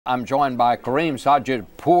I'm joined by Karim,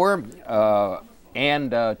 Sadjadpour,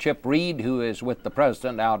 and Chip Reid, who is with the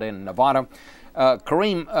president out in Nevada.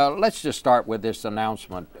 Karim, let's just start with this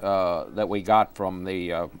announcement that we got from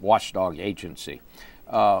the watchdog agency.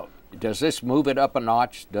 Does this move it up a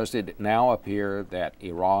notch? Does it now appear that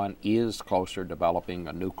Iran is closer developing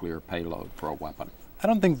a nuclear payload for a weapon? I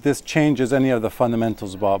don't think this changes any of the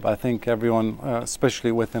fundamentals, Bob. I think everyone,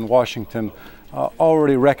 especially within Washington,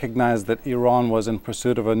 already recognized that Iran was in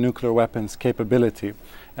pursuit of a nuclear weapons capability.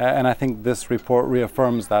 And I think this report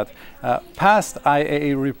reaffirms that. Past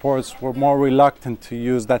IAEA reports were more reluctant to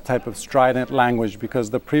use that type of strident language because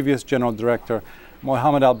the previous general director,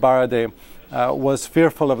 Mohammed al-Baradei, was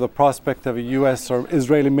fearful of the prospect of a U.S. or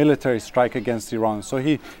Israeli military strike against Iran. So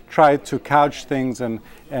he tried to couch things in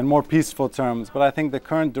more peaceful terms. But I think the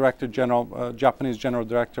current Director General, Japanese General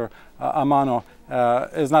Director Amano,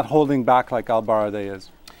 is not holding back like al-Baradei is.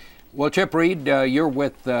 Well, Chip Reid, you're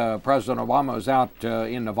with President Obama, who's out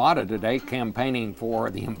in Nevada today campaigning for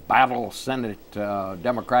the embattled Senate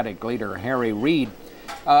Democratic leader Harry Reid.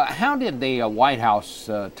 How did the White House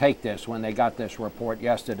take this when they got this report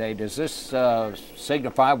yesterday? Does this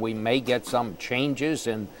signify we may get some changes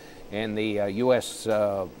in the U.S.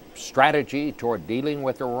 strategy toward dealing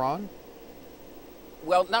with Iran?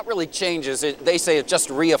 Well, not really changes. They say it just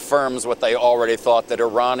reaffirms what they already thought, that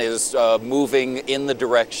Iran is moving in the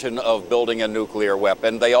direction of building a nuclear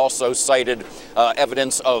weapon. They also cited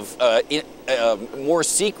evidence of more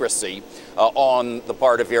secrecy on the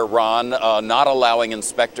part of Iran, not allowing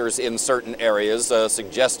inspectors in certain areas,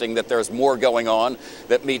 suggesting that there's more going on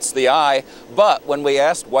that meets the eye. But when we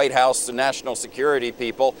asked White House and national security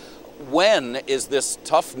people, when is this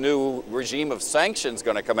tough new regime of sanctions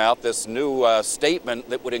going to come out, this new statement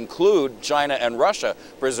that would include China and Russia,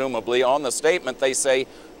 presumably? On the statement, they say,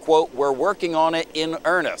 quote, "We're working on it in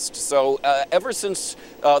earnest." So ever since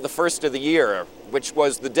the first of the year, which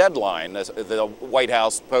was the deadline the White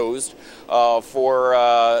House posed for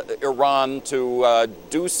Iran to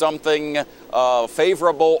do something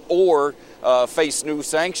favorable or face new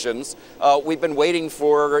sanctions, we've been waiting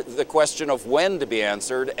for the question of when to be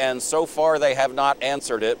answered, and so far they have not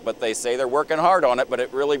answered it, but they say they're working hard on it, but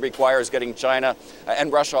it really requires getting China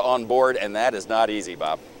and Russia on board, and that is not easy,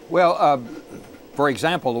 Bob. Well, for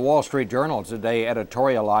example, the Wall Street Journal today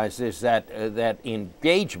editorializes that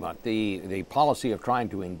engagement, the policy of trying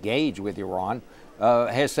to engage with Iran,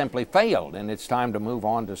 has simply failed, and it's time to move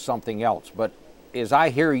on to something else. But as I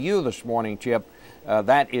hear you this morning, Chip,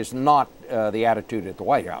 that is not the attitude at the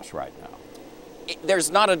White House right now.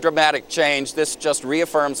 There's not a dramatic change. This just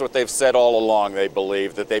reaffirms what they've said all along. They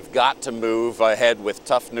believe that they've got to move ahead with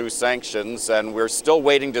tough new sanctions, and we're still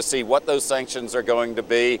waiting to see what those sanctions are going to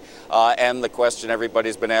be. And the question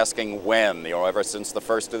everybody's been asking, when? You know, ever since the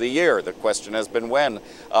first of the year, the question has been when.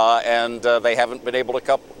 And they haven't been able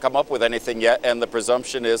to come up with anything yet, and the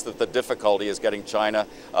presumption is that the difficulty is getting China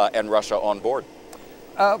and Russia on board.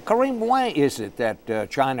 Karim, why is it that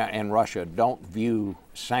China and Russia don't view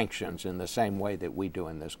sanctions in the same way that we do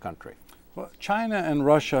in this country? Well, China and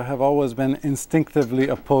Russia have always been instinctively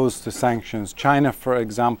opposed to sanctions. China, for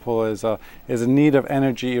example, is in need of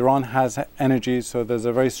energy. Iran has energy, so there's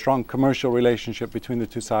a very strong commercial relationship between the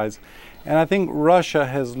two sides. And I think Russia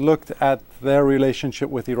has looked at their relationship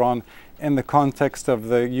with Iran in the context of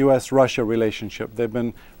the U.S.-Russia relationship. They've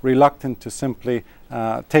been reluctant to simply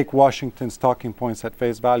take Washington's talking points at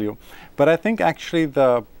face value. But I think actually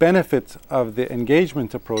the benefit of the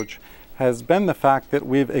engagement approach has been the fact that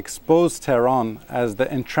we've exposed Tehran as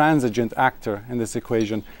the intransigent actor in this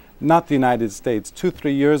equation, not the United States.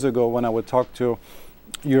 2-3 years ago, when I would talk to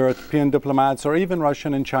European diplomats or even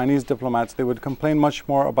Russian and Chinese diplomats, they would complain much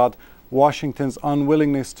more about Washington's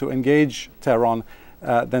unwillingness to engage Tehran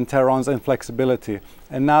than Tehran's inflexibility.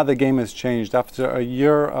 And now the game has changed. After a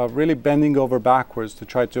year of really bending over backwards to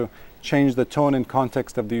try to change the tone and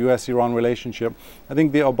context of the U.S.-Iran relationship, I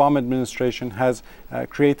think the Obama administration has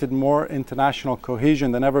created more international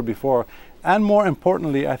cohesion than ever before. And more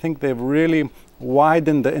importantly, I think they've really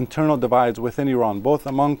widened the internal divides within Iran, both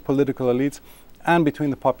among political elites and between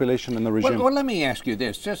the population and the regime. Well, let me ask you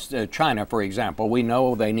this. Just China, for example, we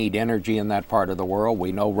know they need energy in that part of the world.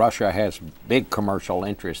 We know Russia has big commercial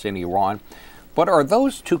interests in Iran. But are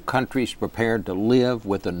those two countries prepared to live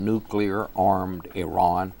with a nuclear-armed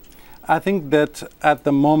Iran? I think that at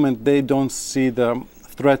the moment they don't see the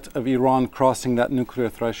threat of Iran crossing that nuclear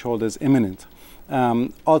threshold as imminent.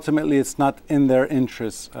 Ultimately, it's not in their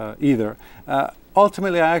interests either.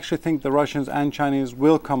 Ultimately, I actually think the Russians and Chinese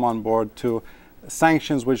will come on board to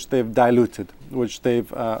sanctions which they've diluted, which they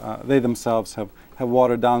themselves have have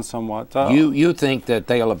watered down somewhat. You think that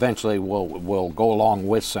they'll eventually will go along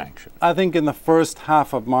with sanctions? I think in the first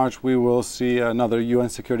half of March we will see another UN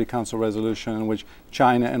Security Council resolution in which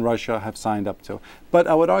China and Russia have signed up to. But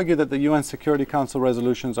I would argue that the UN Security Council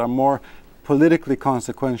resolutions are more politically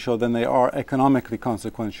consequential than they are economically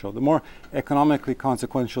consequential. The more economically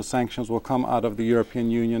consequential sanctions will come out of the European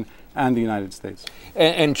Union and the United States.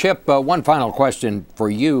 And Chip, one final question for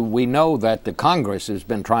you. We know that the Congress has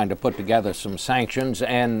been trying to put together some sanctions,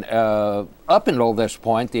 and up until this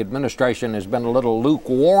point, the administration has been a little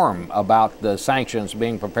lukewarm about the sanctions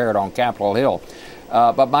being prepared on Capitol Hill.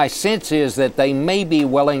 But my sense is that they may be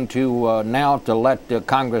willing to now to let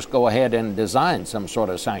Congress go ahead and design some sort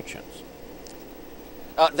of sanctions.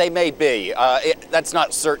 They may be. That's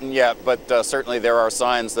not certain yet, but certainly there are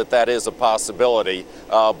signs that that is a possibility.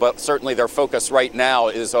 But certainly their focus right now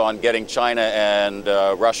is on getting China and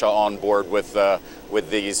Russia on board with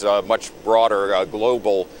these much broader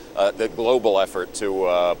global effort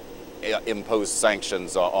to impose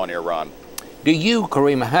sanctions on Iran. Do you,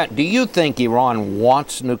 Karim, do you think Iran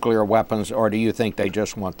wants nuclear weapons, or do you think they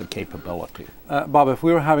just want the capability? Bob, if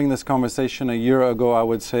we were having this conversation a year ago, I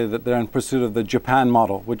would say that they're in pursuit of the Japan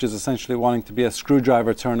model, which is essentially wanting to be a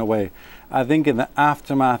screwdriver turn away. I think in the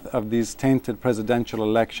aftermath of these tainted presidential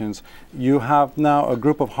elections, you have now a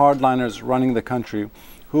group of hardliners running the country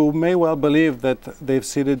who may well believe that they've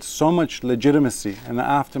ceded so much legitimacy in the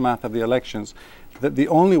aftermath of the elections that the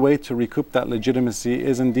only way to recoup that legitimacy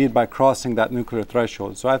is indeed by crossing that nuclear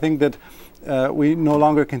threshold. So I think that we no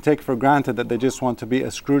longer can take for granted that they just want to be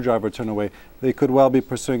a screwdriver turn away. They could well be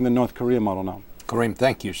pursuing the North Korea model now. Karim,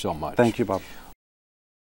 thank you so much. Thank you, Bob.